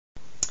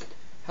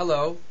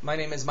Hello, my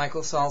name is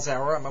Michael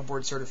Salzhauer. I'm a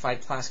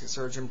board-certified plastic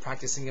surgeon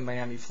practicing in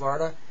Miami,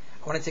 Florida.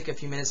 I want to take a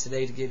few minutes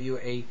today to give you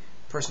a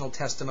personal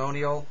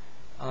testimonial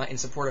in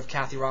support of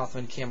Kathy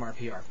Rothman, KMR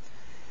PR.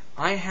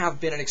 I have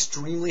been an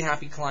extremely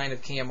happy client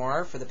of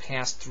KMR for the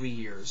past 3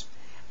 years.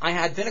 I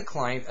had been a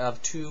client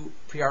of 2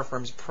 PR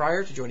firms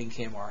prior to joining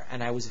KMR,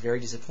 and I was very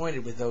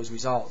disappointed with those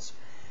results.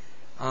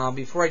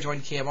 Before I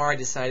joined KMR, I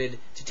decided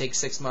to take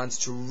 6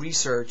 months to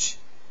research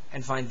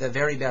and find the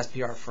very best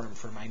PR firm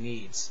for my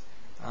needs.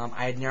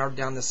 I had narrowed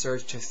down the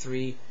search to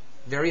 3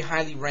 very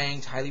highly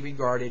ranked, highly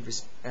regarded,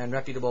 and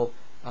reputable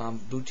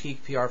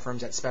boutique PR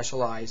firms that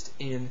specialized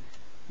in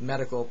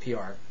medical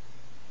PR.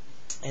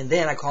 And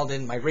then I called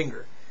in my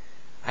ringer.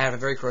 I have a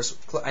very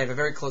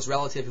close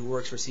relative who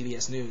works for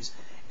CBS News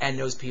and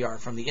knows PR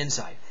from the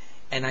inside.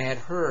 And I had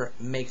her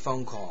make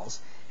phone calls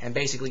and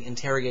basically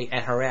interrogate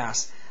and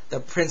harass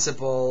the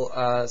principals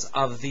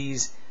of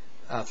these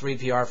 3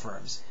 PR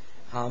firms.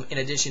 In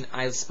addition,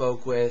 I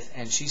spoke with,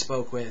 and she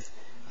spoke with,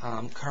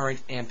 current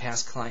and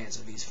past clients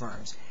of these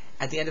firms.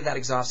 At the end of that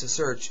exhaustive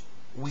search,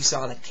 we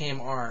saw that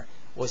KMR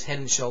was head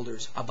and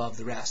shoulders above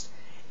the rest,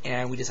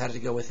 and we decided to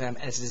go with them,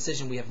 and it's a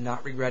decision we have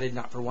not regretted,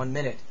 not for 1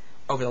 minute,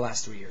 over the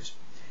last 3 years.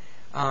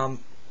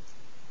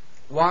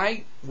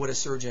 Why would a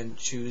surgeon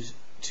choose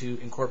to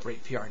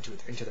incorporate PR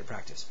into their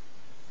practice?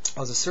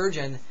 As a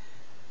surgeon,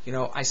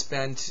 we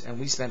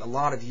spent a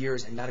lot of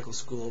years in medical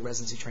school,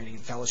 residency training,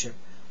 and fellowship,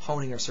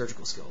 honing our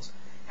surgical skills.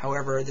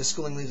 However, this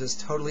schooling leaves us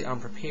totally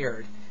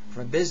unprepared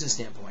from a business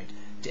standpoint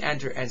to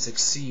enter and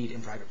succeed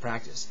in private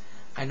practice.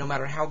 And no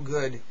matter how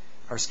good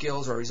our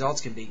skills or results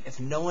can be, if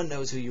no one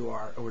knows who you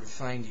are or where to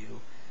find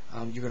you,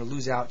 you're going to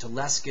lose out to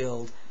less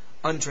skilled,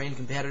 untrained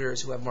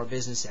competitors who have more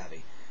business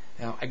savvy.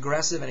 Now,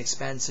 aggressive and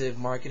expensive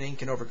marketing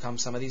can overcome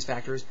some of these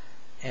factors,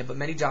 but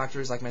many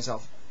doctors, like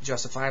myself,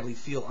 justifiably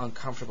feel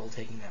uncomfortable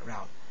taking that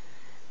route.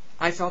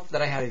 I felt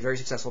that I had a very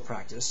successful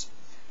practice.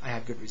 I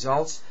had good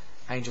results.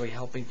 I enjoy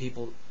helping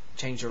people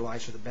change their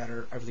lives for the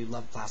better. I really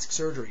love plastic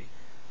surgery.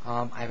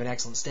 I have an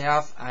excellent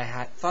staff.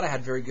 I thought I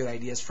had very good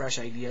ideas, fresh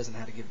ideas, on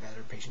how to give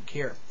better patient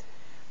care.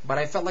 But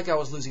I felt like I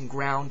was losing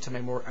ground to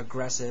my more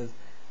aggressive,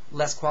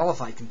 less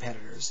qualified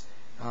competitors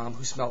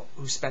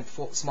who spent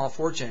small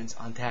fortunes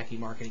on tacky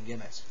marketing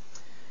gimmicks.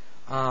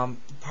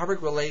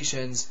 Public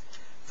relations,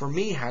 for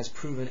me, has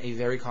proven a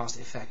very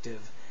cost-effective,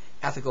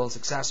 ethical, and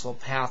successful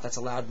path that's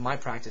allowed my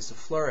practice to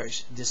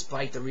flourish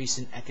despite the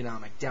recent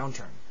economic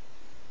downturn.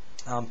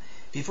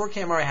 Before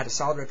KMR, I had a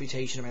solid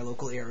reputation in my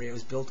local area. It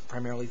was built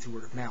primarily through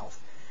word of mouth.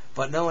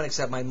 But no one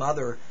except my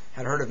mother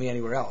had heard of me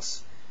anywhere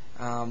else.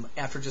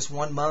 After just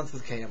 1 month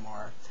with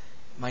KMR,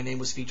 my name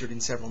was featured in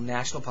several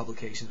national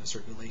publications of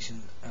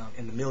circulation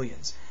in the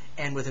millions.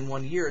 And within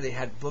 1 year, they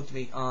had booked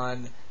me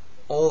on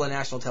all the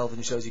national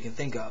television shows you can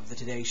think of: The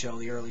Today Show,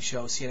 The Early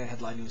Show, CNN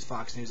Headline News,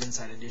 Fox News,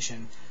 Inside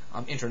Edition,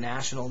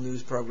 international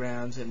news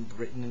programs in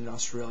Britain and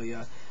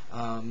Australia,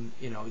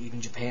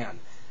 even Japan,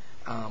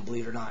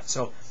 believe it or not.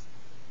 So,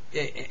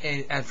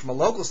 and from a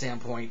local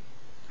standpoint,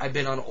 I've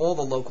been on all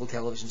the local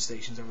television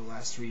stations over the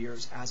last 3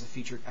 years as a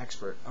featured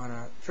expert on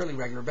a fairly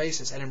regular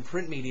basis. And in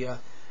print media,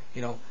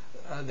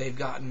 they've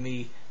gotten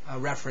me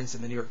referenced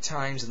in the New York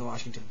Times, in the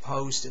Washington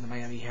Post, in the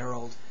Miami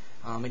Herald,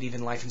 and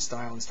even Life and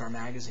Style and Star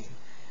Magazine.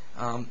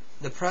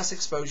 The press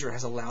exposure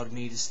has allowed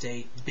me to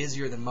stay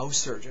busier than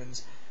most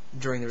surgeons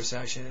during the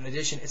recession. In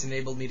addition, it's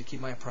enabled me to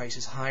keep my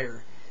prices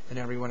higher than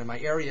everyone in my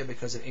area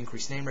because of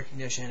increased name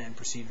recognition and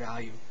perceived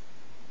value.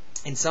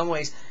 In some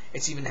ways,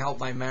 it's even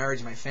helped my marriage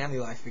and my family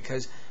life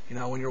because,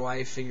 when your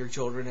wife and your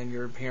children and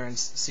your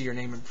parents see your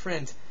name in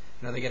print,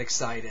 they get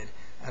excited.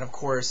 And of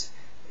course,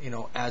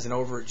 as an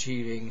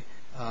overachieving,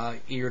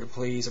 eager to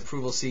please,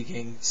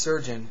 approval-seeking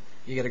surgeon,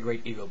 you get a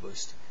great ego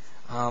boost.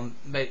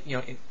 But,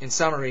 in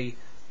summary,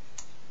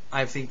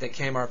 I think that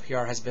KMR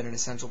PR has been an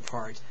essential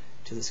part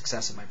to the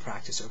success of my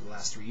practice over the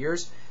last 3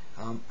 years.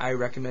 I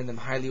recommend them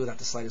highly without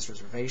the slightest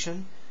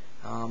reservation.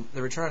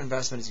 The return on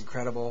investment is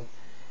incredible.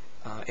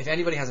 If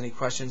anybody has any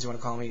questions, you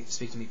want to call me,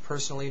 speak to me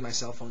personally. My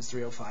cell phone is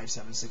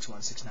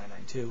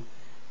 305-761-6992.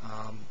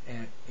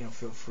 And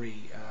feel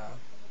free,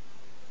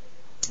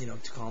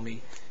 to call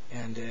me,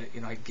 and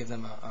I give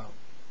them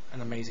an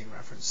amazing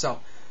reference.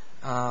 So,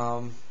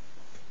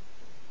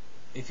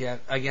 if you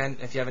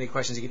have any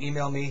questions, you can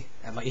email me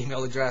at my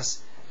email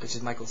address, which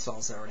is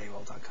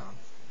michaelsalzhauer@aol.com.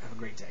 Have a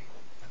great day.